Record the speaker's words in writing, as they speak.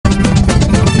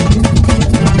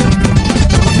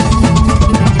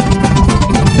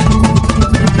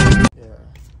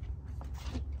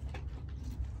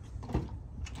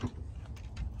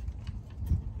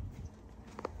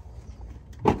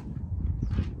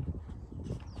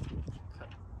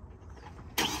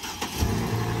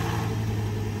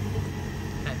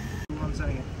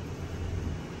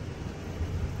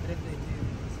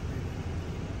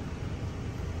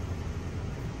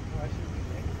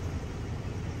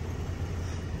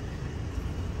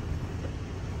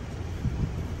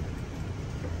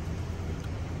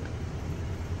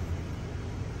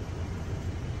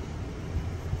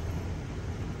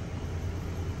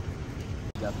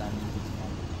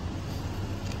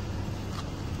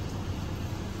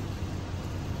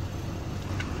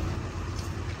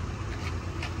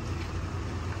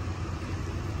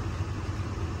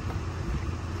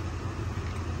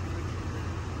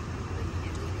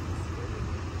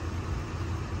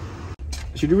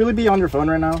Should you really be on your phone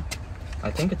right now?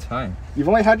 I think it's fine. You've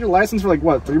only had your license for like,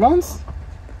 what, 3 months?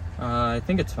 I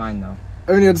think it's fine though.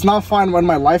 I mean, it's not fine when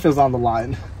my life is on the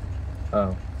line.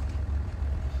 Oh.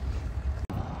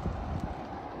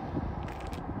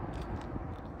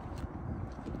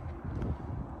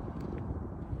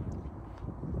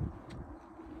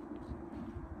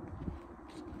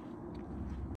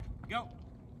 Go.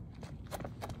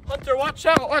 Hunter, watch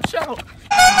out, watch out.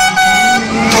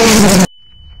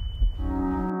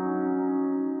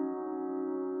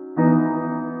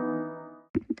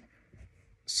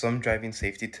 Some driving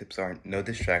safety tips are: no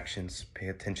distractions, pay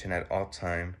attention at all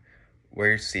time, wear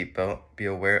your seatbelt, be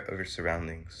aware of your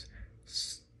surroundings.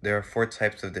 There are 4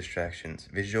 types of distractions: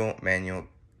 visual, manual,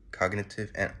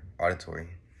 cognitive, and auditory.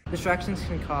 Distractions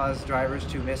can cause drivers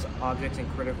to miss objects and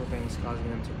critical things, causing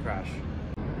them to crash.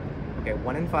 Okay,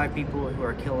 1 in 5 people who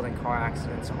are killed in car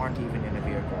accidents aren't even in a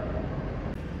vehicle.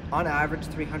 On average,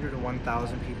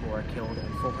 301,000 people are killed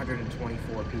and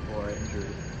 424 people are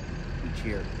injured each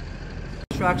year.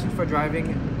 Distractions for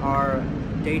driving are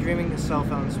daydreaming, cell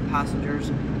phones, passengers,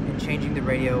 and changing the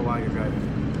radio while you're driving.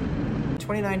 In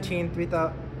 2019,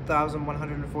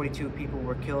 3,142 people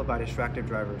were killed by distracted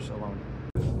drivers alone.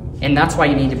 And that's why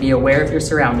you need to be aware of your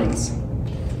surroundings.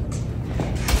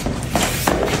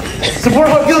 Support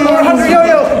Hunter,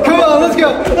 yo! Come on, let's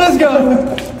go! Let's go!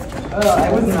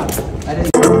 I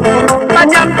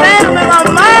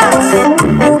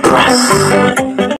didn't.